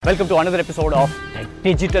Welcome to another episode of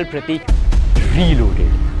The Digital Pratik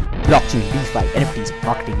Reloaded. Blockchain, DeFi, NFTs,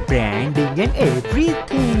 marketing, branding and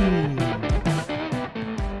everything.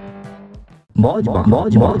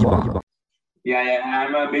 Yeah,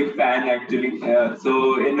 I'm a big fan actually.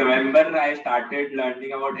 So in November, I started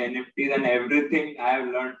learning about NFTs and everything I have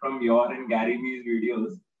learned from your and Gary Vee's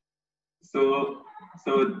videos. So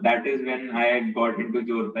that is when I got into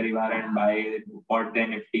Jor Parivar and bought the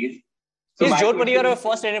NFTs. So Is Jor Parivar your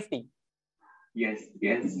first NFT? Yes.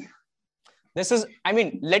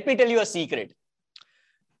 Let me tell you a secret.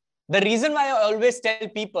 The reason why I always tell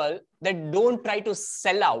people that don't try to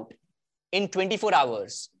sell out in 24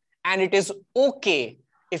 hours and it is okay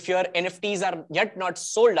if your NFTs are yet not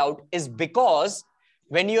sold out is because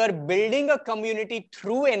when you are building a community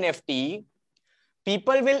through NFT,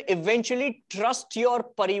 people will eventually trust your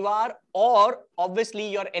Parivar or obviously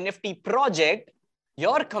your NFT project,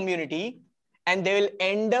 your community, and they will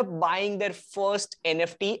end up buying their first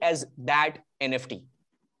NFT as that NFT.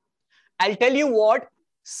 I'll tell you what,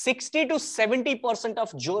 60 to 70%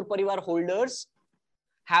 of Jor Parivar holders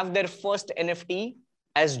have their first NFT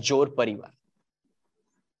as Jor Parivar.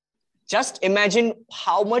 Just imagine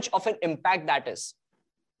how much of an impact that is.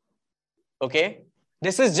 Okay?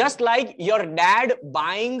 This is just like your dad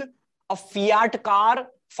buying a Fiat car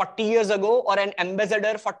 40 years ago or an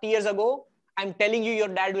Ambassador 40 years ago. I'm telling you, your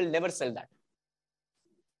dad will never sell that.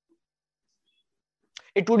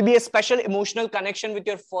 It would be a special emotional connection with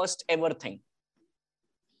your first ever thing.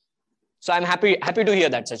 So I'm happy to hear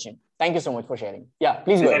that, Sachin. Thank you so much for sharing. Yeah,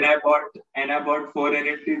 please go ahead. And I bought 4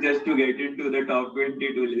 NFTs just to get into the top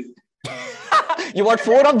 22 list. You bought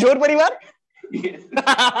 4 of Jor Parivar? Yes.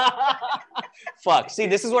 Fuck. See,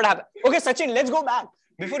 this is what happened. Okay, Sachin, let's go back.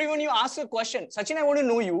 Before even you ask a question, Sachin, I want to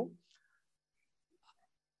know you.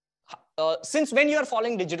 Since when you are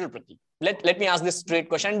following Digital Pratik? Let me ask this straight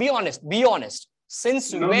question. Be honest.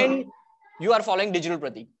 Since when you are following Digital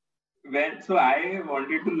Pratik? So I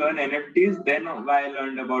wanted to learn NFTs, then I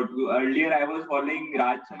learned about you. Earlier I was following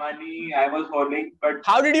Raj Samani, but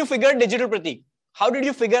how did you figure Digital Pratik? How did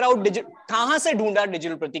you figure out kahan se dhoonda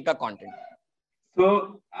Digital Pratik ka content?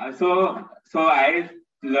 So I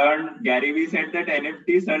learned, Gary Vee said that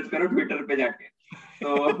NFT search karo Twitter pe jaake.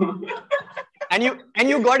 So and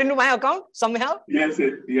you got into my account somehow? Yes.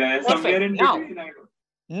 Perfect. Somewhere in between.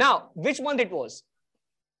 Now, which month it was?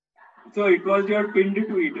 So it was your pinned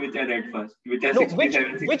tweet which I read first, which has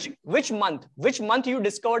 67. Which month? Which month you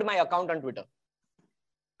discovered my account on Twitter?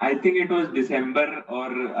 I think it was December or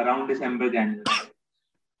around December, January.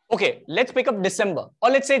 Okay, let's pick up December or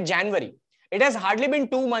let's say January. It has hardly been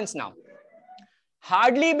 2 months now.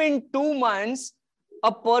 Hardly been 2 months,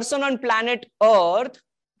 a person on planet Earth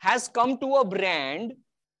has come to a brand.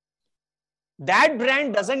 That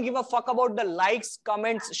brand doesn't give a fuck about the likes,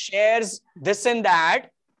 comments, shares, this and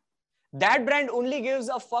that. That brand only gives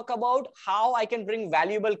a fuck about how I can bring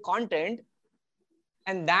valuable content,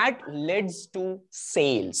 and that leads to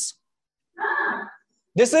sales.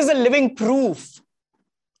 This is a living proof.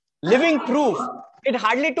 It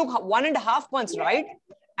hardly took 1.5 months, right?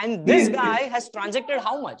 And this guy has transacted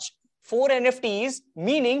how much? 4 NFTs,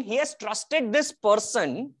 meaning he has trusted this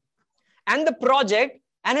person and the project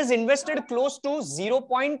and has invested close to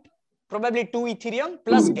 0.2 Ethereum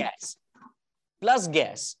plus gas.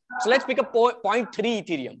 So let's pick up 0.3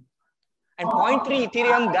 Ethereum. And 0.3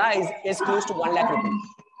 Ethereum, guys, is close to 1 lakh rupees.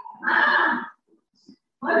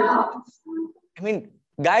 I mean,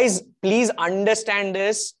 guys, please understand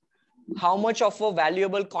this. How much of a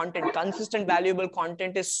valuable content, consistent valuable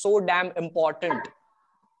content is so damn important.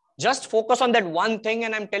 Just focus on that one thing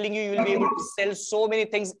and I'm telling you, you'll be able to sell so many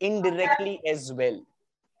things indirectly as well.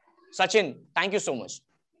 Sachin, thank you so much.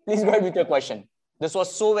 Please go ahead with your question. This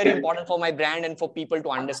was so very important for my brand and for people to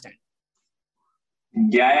understand.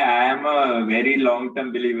 Yeah, I am a very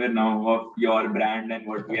long-term believer now of your brand and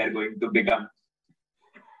what we are going to become.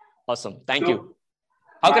 Awesome. Thank you.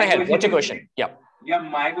 How can I help? What's your question? Yeah,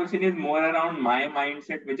 my question is more around my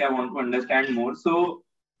mindset, which I want to understand more. So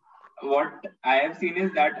what I have seen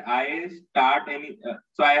is that I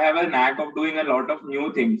have a knack of doing a lot of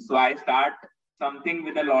new things. So I start something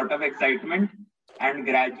with a lot of excitement and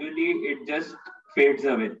gradually it just fades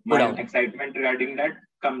away. My excitement regarding that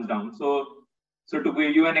comes down. So to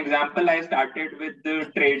give you an example, I started with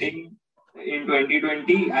the trading in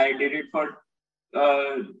 2020. I did it for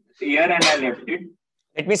a year and I left it.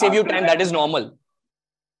 Let me save you time. That is normal.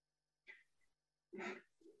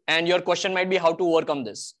 And your question might be how to overcome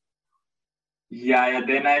this. Yeah.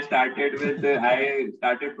 Then I started with, I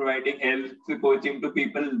started providing health coaching to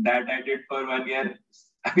people that I did for 1 year.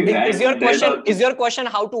 Is your question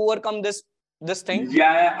how to overcome this this thing?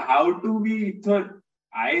 Yeah, how to be, so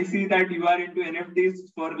I see that you are into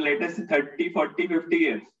NFTs for let us say 30, 40, 50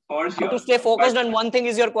 years, for How to sure. stay focused But on one thing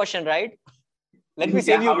is your question, right? Let me yeah,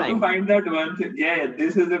 save you how to time. find that one thing? Yeah,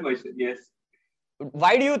 this is the question. Yes.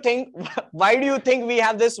 Why do you think, why do you think we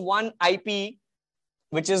have this one IP,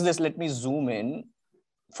 which is this, let me zoom in,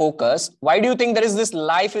 focus. Why do you think there is this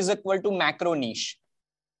life is equal to macro niche?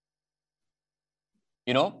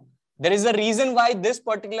 You know, there is a reason why this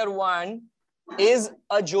particular one is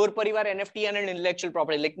a Jor Parivar NFT and an intellectual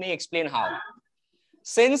property. Let me explain how.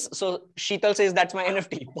 Since, so Sheetal says that's my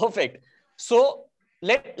NFT. Perfect. So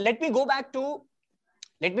let me go back to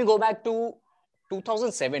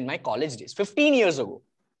 2007, my college days, 15 years ago.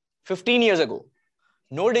 15 years ago.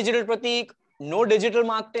 No digital Pratik, no digital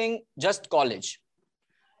marketing, just college.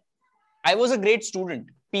 I was a great student.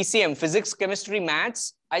 PCM, physics, chemistry,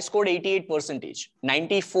 maths, I scored 88%.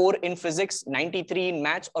 94 in physics, 93 in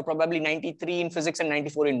maths, or probably 93 in physics and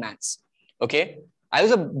 94 in maths. Okay. I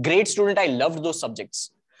was a great student. I loved those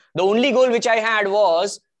subjects. The only goal which I had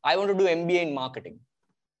was I want to do MBA in marketing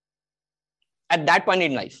at that point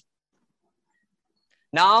in life.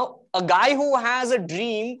 Now, a guy who has a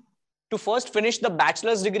dream to first finish the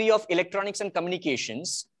bachelor's degree of electronics and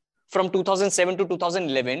communications from 2007 to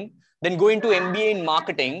 2011, then go into MBA in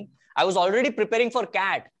marketing. I was already preparing for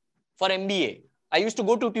CAT, for MBA. I used to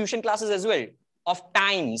go to tuition classes as well of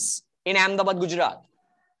Times in Ahmedabad, Gujarat.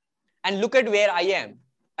 And look at where I am.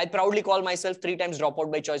 I proudly call myself 3 times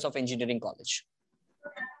dropout by choice of engineering college.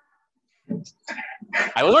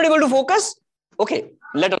 I was not able to focus. Okay,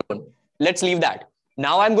 let alone. Let's leave that.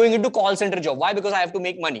 Now I'm going into call center job. Why? Because I have to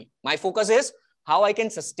make money. My focus is how I can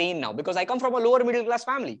sustain now, because I come from a lower middle class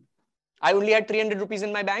family. I only had 300 rupees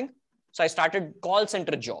in my bank. So I started call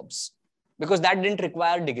center jobs because that didn't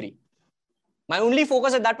require degree. My only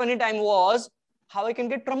focus at that point in time was how I can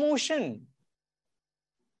get promotion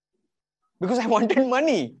because I wanted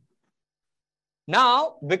money.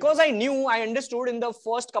 Now, because I knew, I understood in the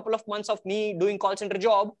first couple of months of me doing call center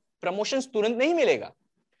job, promotions turant nahi milega.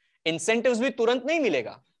 Incentives bhi turant nahi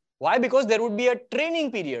milega. Why? Because there would be a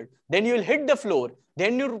training period. Then you will hit the floor.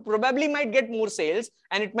 Then you probably might get more sales,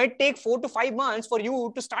 and it might take 4 to 5 months for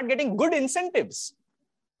you to start getting good incentives.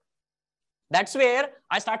 That's where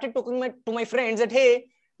I started talking to my friends that, hey,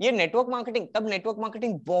 ये network marketing, tab network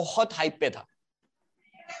marketing बहुत hype पे था.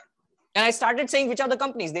 And I started saying which are the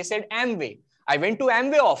companies. They said Amway. I went to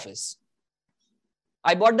Amway office.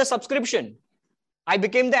 I bought the subscription. I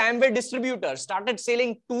became the Amway distributor. Started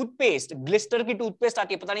selling toothpaste. Glister की toothpaste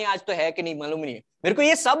आती है. पता नहीं आज तो है कि नहीं, मालूम नहीं है. मेरे को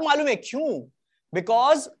ये सब मालूम है. क्यों?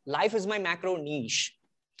 Because life is my macro niche.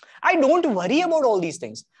 I don't worry about all these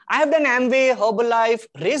things. I have done Amway, Herbalife,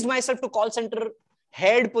 raised myself to call center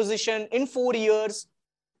head position in 4 years.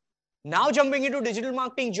 Now jumping into digital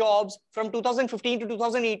marketing jobs from 2015 to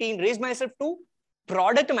 2018, raised myself to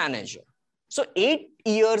product manager. So 8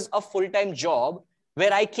 years of full-time job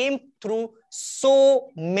where I came through so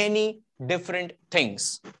many different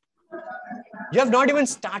things. You have not even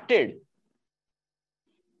started.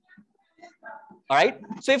 All right.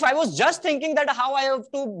 So if I was just thinking that how I have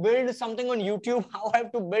to build something on YouTube, how I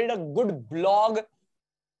have to build a good blog,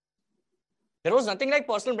 there was nothing like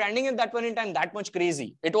personal branding at that point in time that much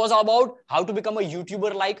crazy. It was about how to become a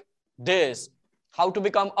YouTuber like this, how to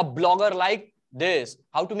become a blogger like this,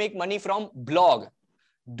 how to make money from blog.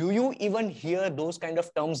 Do you even hear those kind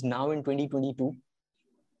of terms now in 2022?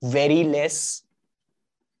 Very less.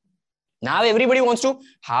 Now everybody wants to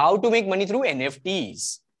how to make money through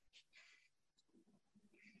NFTs.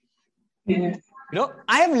 Yeah. You know,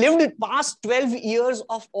 I have lived past 12 years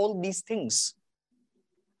of all these things.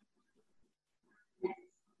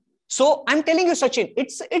 So I'm telling you, Sachin,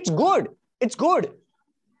 it's good. It's good.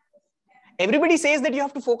 Everybody says that you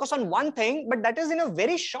have to focus on one thing, but that is in a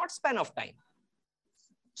very short span of time.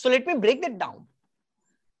 So let me break that down.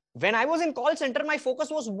 When I was in call center, my focus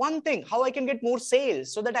was one thing, how I can get more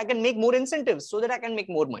sales so that I can make more incentives, so that I can make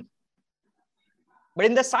more money. But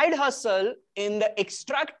in the side hustle, in the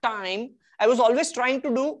extra time, I was always trying to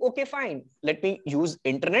do, okay, fine, let me use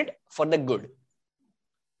internet for the good.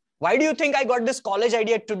 Why do you think I got this college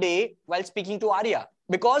idea today while speaking to Arya?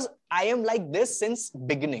 Because I am like this since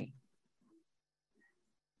beginning.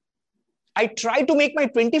 I try to make my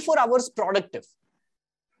 24 hours productive.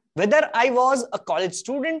 Whether I was a college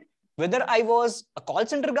student, whether I was a call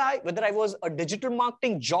center guy, whether I was a digital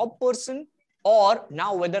marketing job person, or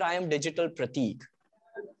now whether I am digital Pratik.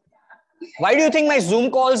 Why do you think my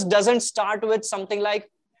Zoom calls doesn't start with something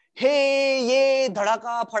like, hey, ye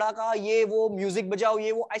dhadaka, phadaka, ye wo, music bajao,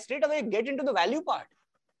 ye wo. I straight away get into the value part.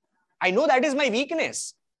 I know that is my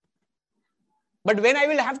weakness. But when I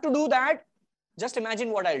will have to do that, Just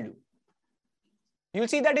imagine what I'll do. You'll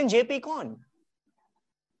see that in JPCon.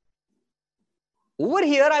 Over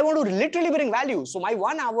here, I want to literally bring value. So my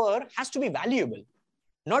 1 hour has to be valuable,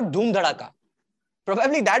 not doom dhadaka.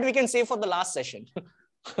 Probably that we can say for the last session.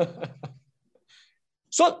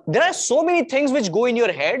 So there are so many things which go in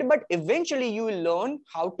your head, but eventually you will learn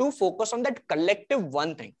how to focus on that collective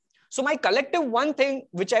one thing. So my collective one thing,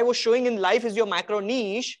 which I was showing in Life is Your Macro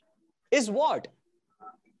Niche, is what?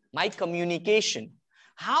 My communication.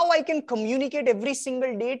 How I can communicate every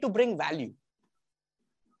single day to bring value.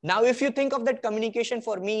 Now, if you think of that communication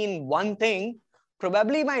for me in one thing,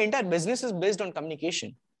 probably my entire business is based on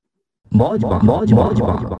communication.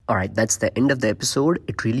 Alright, that's the end of the episode.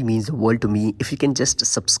 It really means the world to me if you can just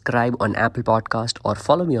subscribe on Apple Podcast or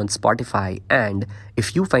follow me on Spotify. And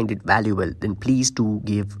if you find it valuable, then please do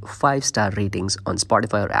give 5-star ratings on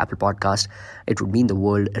Spotify or Apple Podcast. It would mean the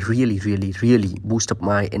world. Really, really, really boost up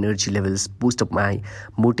my energy levels, boost up my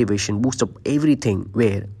motivation, boost up everything,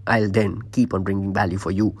 where I'll then keep on bringing value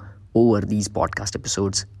for you over these podcast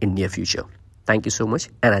episodes in near future. Thank you so much,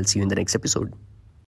 and I'll see you in the next episode.